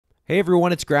Hey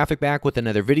everyone, it's Graphic back with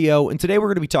another video, and today we're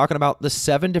going to be talking about the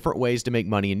 7 different ways to make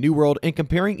money in New World and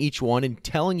comparing each one and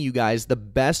telling you guys the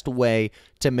best way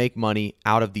to make money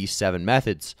out of these 7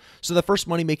 methods. So the first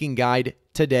money making guide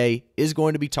today is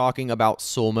going to be talking about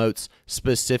soul motes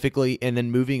specifically, and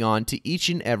then moving on to each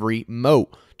and every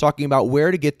mote, talking about where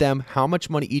to get them, how much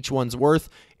money each one's worth,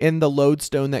 and the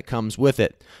lodestone that comes with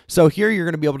it. So here you're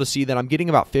going to be able to see that I'm getting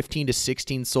about 15 to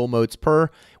 16 soul motes per,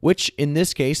 which in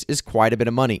this case is quite a bit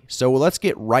of money. So let's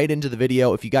get right into the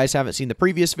video. If you guys haven't seen the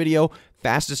previous video,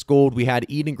 Fastest Gold, we had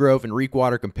Eden Grove and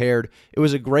Reekwater compared. It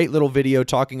was a great little video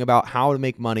talking about how to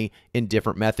make money in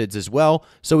different methods as well.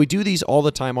 So we do these all the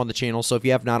time on the channel. So if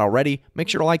you have not already, make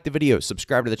sure to like the video,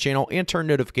 subscribe to the channel, and turn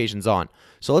notifications on.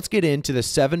 So let's get into the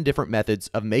 7 different methods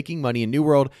of making money in New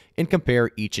World and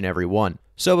compare each and every one.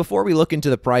 So before we look into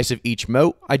the price of each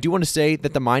mote, I do want to say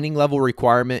that the mining level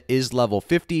requirement is level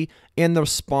 50, and the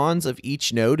spawns of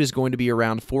each node is going to be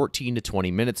around 14 to 20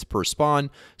 minutes per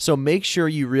spawn. So make sure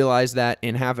you realize that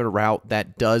and have a route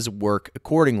that does work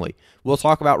accordingly. We'll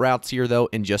talk about routes here though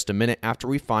in just a minute after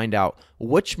we find out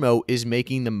which mote is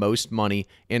making the most money,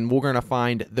 and we're going to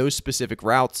find those specific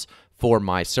routes for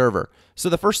my server. So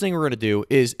the first thing we're going to do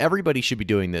is everybody should be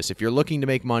doing this. If you're looking to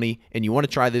make money and you want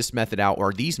to try this method out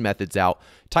or these methods out,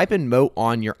 type in mote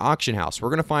on your auction house. We're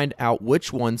going to find out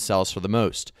which one sells for the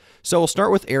most. So we'll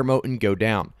start with air mote and go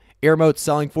down. Air mote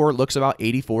selling for looks about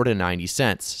 84 to 90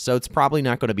 cents. So it's probably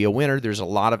not going to be a winner. There's a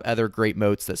lot of other great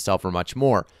motes that sell for much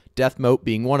more. Death mote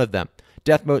being one of them.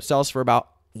 Death mote sells for about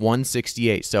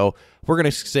 $1.68. So we're going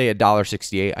to say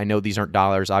 $1.68. I know these aren't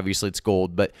dollars, obviously it's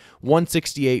gold, but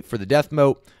 $1.68 for the death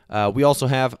mote. We also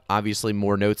have obviously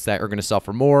more notes that are going to sell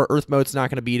for more. Earth mote's not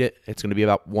going to beat it. It's going to be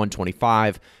about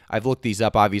 $1.25. I've looked these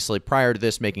up obviously prior to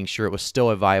this, making sure it was still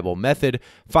a viable method.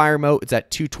 Fire mote, it's at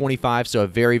 $2.25, so a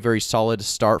very, very solid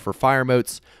start for fire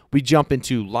motes. We jump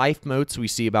into life motes, we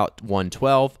see about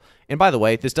 $1.12. And by the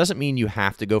way, this doesn't mean you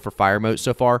have to go for fire mote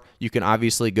so far. You can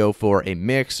obviously go for a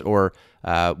mix, or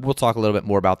we'll talk a little bit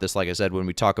more about this, like I said, when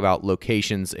we talk about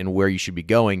locations and where you should be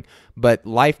going. But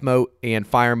life mote and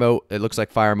fire mote, it looks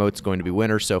like fire mote's going to be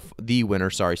winner, so the winner,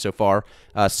 sorry, so far.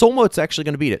 Soul mote's actually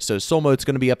going to beat it. So soul mote's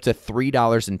going to be up to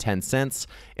 $3.10.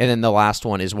 And then the last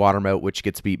one is water mote, which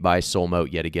gets beat by soul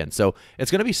mote yet again. So it's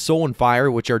going to be soul and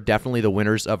fire, which are definitely the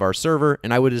winners of our server.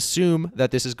 And I would assume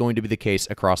that this is going to be the case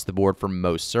across the board for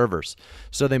most servers.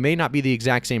 So they may not be the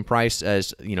exact same price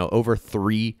as, over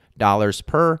 $3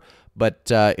 per,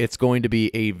 but it's going to be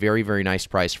a very, very nice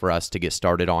price for us to get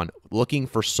started on looking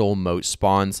for soul mote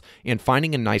spawns and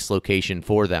finding a nice location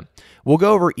for them. We'll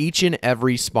go over each and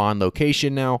every spawn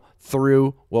location now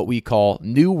through what we call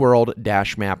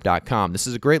newworld-map.com. This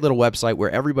is a great little website where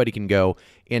everybody can go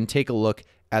and take a look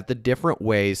at the different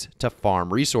ways to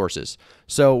farm resources.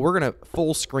 So we're going to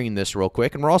full screen this real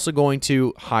quick, and we're also going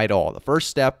to hide all. The first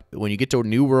step when you get to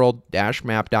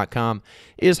newworld-map.com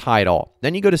is hide all.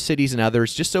 Then you go to cities and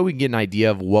others just so we can get an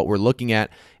idea of what we're looking at,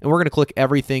 and we're going to click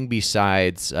everything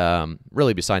besides,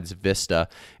 really besides Vista,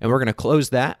 and we're going to close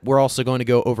that. We're also going to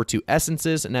go over to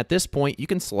essences, and at this point you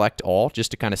can select all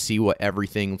just to kind of see what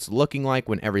everything's looking like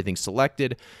when everything's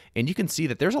selected, and you can see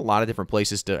that there's a lot of different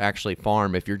places to actually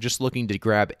farm. If you're just looking to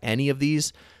grab any of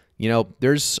these,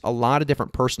 there's a lot of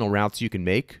different personal routes you can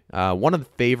make. One of the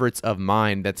favorites of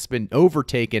mine that's been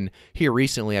overtaken here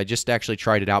recently, I just actually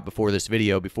tried it out before this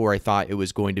video, before I thought it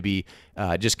was going to be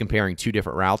just comparing 2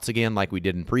 different routes again like we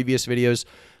did in previous videos.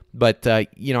 But, I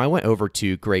went over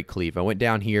to Great Cleave. I went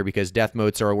down here because death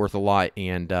motes are worth a lot,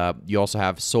 and you also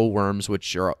have soul worms,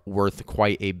 which are worth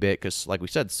quite a bit because, like we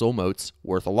said, soul motes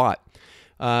worth a lot.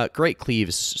 Great Cleave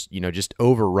is, just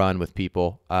overrun with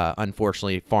people,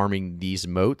 unfortunately, farming these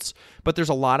motes. But there's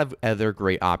a lot of other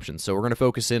great options. So we're going to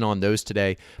focus in on those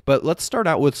today. But let's start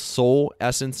out with Soul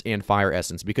Essence and Fire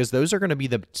Essence, because those are going to be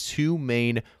the 2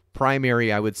 main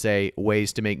primary, I would say,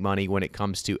 ways to make money when it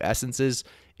comes to essences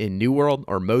in New World,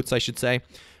 or motes, I should say.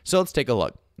 So let's take a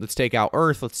look. Let's take out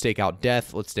Earth, let's take out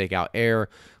Death, let's take out Air,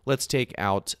 let's take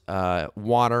out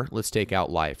Water, let's take out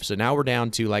Life. So now we're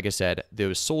down to, like I said,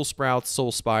 those Soul Sprouts,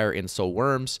 Soul Spire, and Soul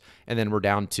Worms, and then we're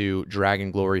down to Dragon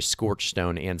Glory, Scorched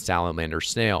Stone, and Salamander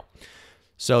Snail.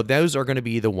 So those are going to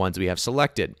be the ones we have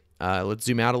selected. Let's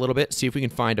zoom out a little bit, see if we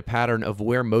can find a pattern of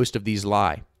where most of these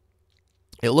lie.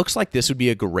 It looks like this would be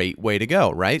a great way to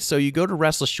go, right? So you go to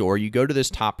Restless Shore, you go to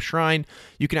this top shrine,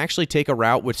 you can actually take a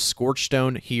route with Scorched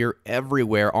Stone here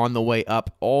everywhere on the way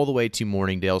up, all the way to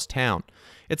Morningdale's town.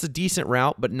 It's a decent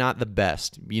route, but not the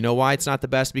best. You know why it's not the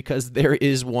best? Because there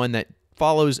is one that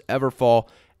follows Everfall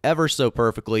ever so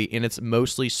perfectly, and it's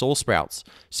mostly soul sprouts.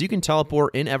 So you can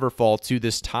teleport in Everfall to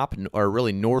this top, or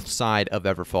really north side of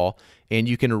Everfall, and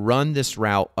you can run this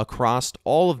route across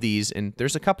all of these. And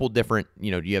there's a couple different,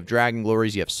 you have Dragon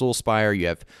Glories, you have Soul Spire, you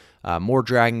have more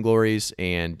Dragon Glories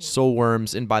and Soul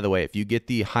Worms. And by the way, if you get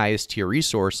the highest tier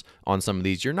resource on some of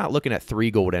these, you're not looking at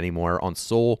 3 gold anymore on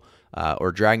Soul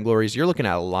or Dragon Glories. You're looking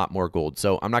at a lot more gold.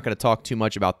 So I'm not going to talk too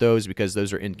much about those because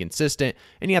those are inconsistent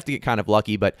and you have to get kind of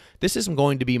lucky. But this isn't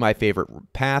going to be my favorite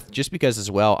path just because as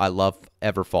well I love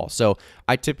Everfall. So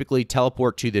I typically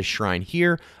teleport to this shrine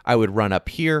here. I would run up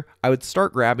here. I would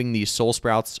start grabbing these soul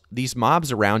sprouts. These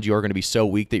mobs around you are going to be so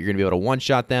weak that you're going to be able to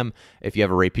one-shot them. If you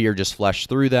have a rapier, just flesh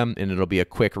through them and it'll be a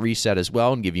quick reset as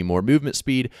well and give you more movement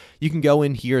speed. You can go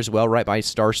in here as well right by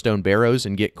Starstone Barrows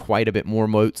and get quite a bit more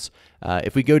motes.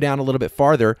 If we go down a little bit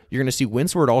farther, you're going to see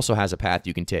Windsword also has a path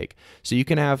you can take. So you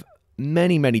can have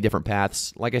many different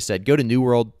paths. Like I said, go to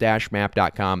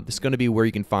newworld-map.com. This is going to be where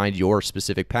you can find your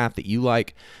specific path that you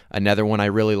like. Another one I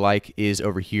really like is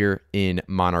over here in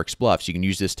Monarch's Bluff. So you can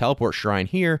use this teleport shrine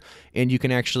here, and you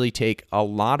can actually take a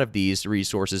lot of these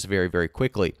resources very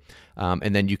quickly.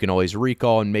 And then you can always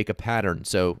recall and make a pattern.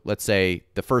 So let's say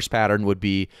the first pattern would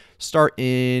be start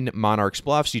in Monarch's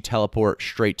Bluffs, you teleport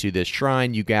straight to this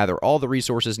shrine, you gather all the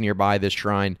resources nearby this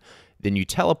shrine, then you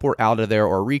teleport out of there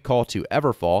or recall to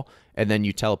Everfall, and then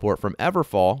you teleport from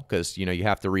Everfall, because you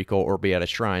have to recall or be at a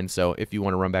shrine. So if you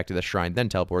want to run back to the shrine, then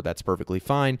teleport, that's perfectly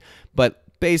fine. But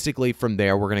basically from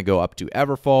there, we're going to go up to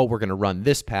Everfall. We're going to run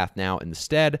this path now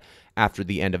instead. After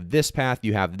the end of this path,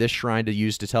 you have this shrine to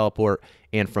use to teleport,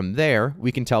 and from there,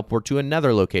 we can teleport to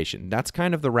another location. That's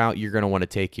kind of the route you're going to want to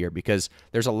take here because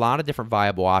there's a lot of different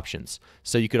viable options.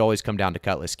 So you could always come down to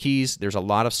Cutlass Keys. There's a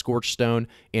lot of Scorched Stone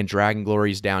and Dragon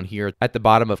Glories down here at the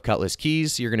bottom of Cutlass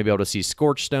Keys. You're going to be able to see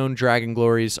Scorched Stone, Dragon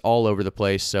Glories all over the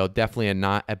place, so definitely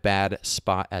not a bad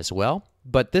spot as well.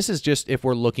 But this is just if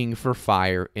we're looking for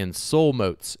fire and soul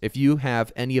motes. If you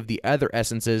have any of the other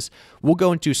essences, we'll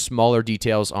go into smaller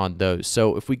details on those.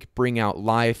 So if we bring out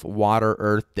life, water,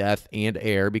 earth, death, and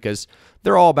air, because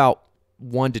they're all about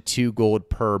 1 to 2 gold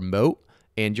per mote,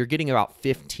 and you're getting about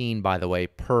 15, by the way,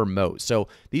 per mote. So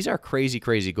these are crazy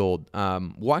gold.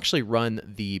 We'll actually run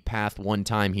the path one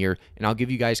time here, and I'll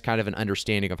give you guys kind of an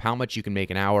understanding of how much you can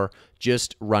make an hour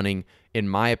just running. In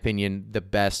my opinion, the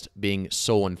best being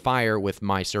Soul and Fire, with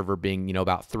my server being,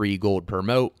 about 3 gold per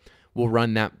mote. We'll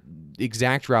run that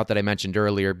exact route that I mentioned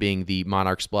earlier, being the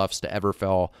Monarch's Bluffs to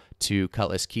Everfall to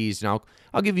Cutlass Keys. Now,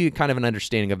 I'll give you kind of an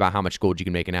understanding about how much gold you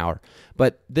can make an hour.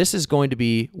 But this is going to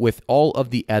be with all of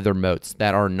the other motes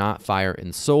that are not Fire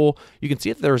and Soul. You can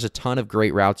see that there's a ton of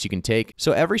great routes you can take.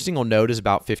 So every single node is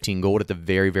about 15 gold at the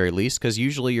very least, because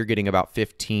usually you're getting about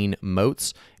 15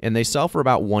 motes, and they sell for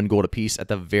about 1 gold a piece at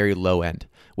the very low end,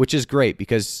 which is great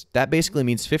because that basically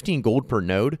means 15 gold per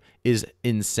node is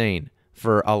insane.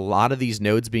 For a lot of these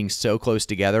nodes being so close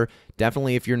together,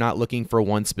 definitely if you're not looking for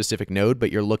one specific node,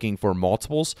 but you're looking for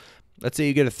multiples, let's say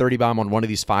you get a 30 bomb on one of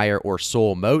these fire or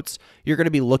soul motes, you're going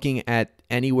to be looking at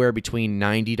anywhere between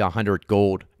 90 to 100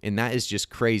 gold. And that is just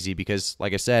crazy because,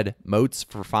 like I said, motes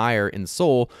for fire and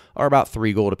soul are about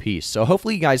 3 gold a piece. So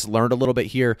hopefully you guys learned a little bit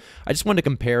here. I just wanted to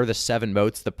compare the 7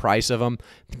 motes, the price of them,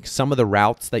 some of the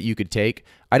routes that you could take.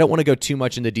 I don't want to go too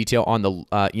much into detail on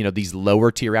the, these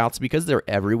lower tier routes because they're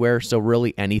everywhere. So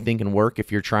really anything can work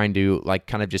if you're trying to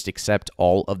kind of just accept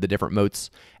all of the different motes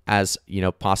as,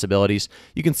 possibilities.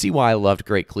 You can see why I loved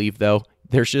Great Cleave though.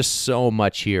 There's just so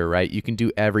much here, right? You can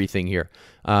do everything here.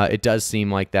 It does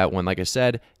seem like that one, like I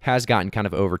said, has gotten kind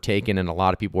of overtaken and a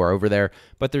lot of people are over there,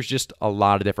 but there's just a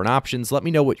lot of different options. Let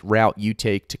me know which route you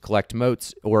take to collect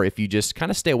motes, or if you just kind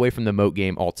of stay away from the mote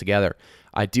game altogether.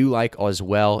 I do like as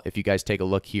well, if you guys take a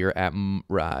look here at,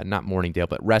 not Morningdale,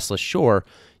 but Restless Shore,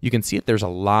 you can see that there's a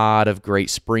lot of great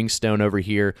springstone over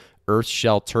here, earth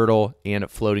shell turtle, and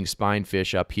floating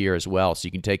spinefish up here as well. So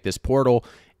you can take this portal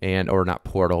or not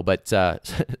portal, but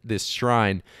this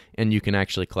shrine, and you can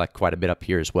actually collect quite a bit up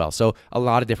here as well. So a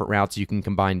lot of different routes you can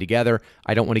combine together.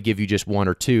 I don't want to give you just one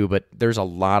or two, but there's a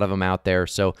lot of them out there.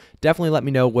 So definitely let me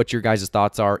know what your guys'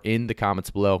 thoughts are in the comments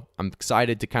below. I'm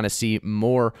excited to kind of see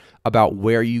more about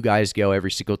where you guys go every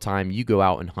single time you go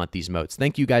out and hunt these motes.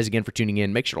 Thank you guys again for tuning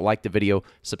in. Make sure to like the video,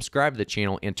 subscribe to the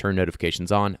channel, and turn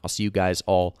notifications on. I'll see you guys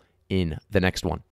all in the next one.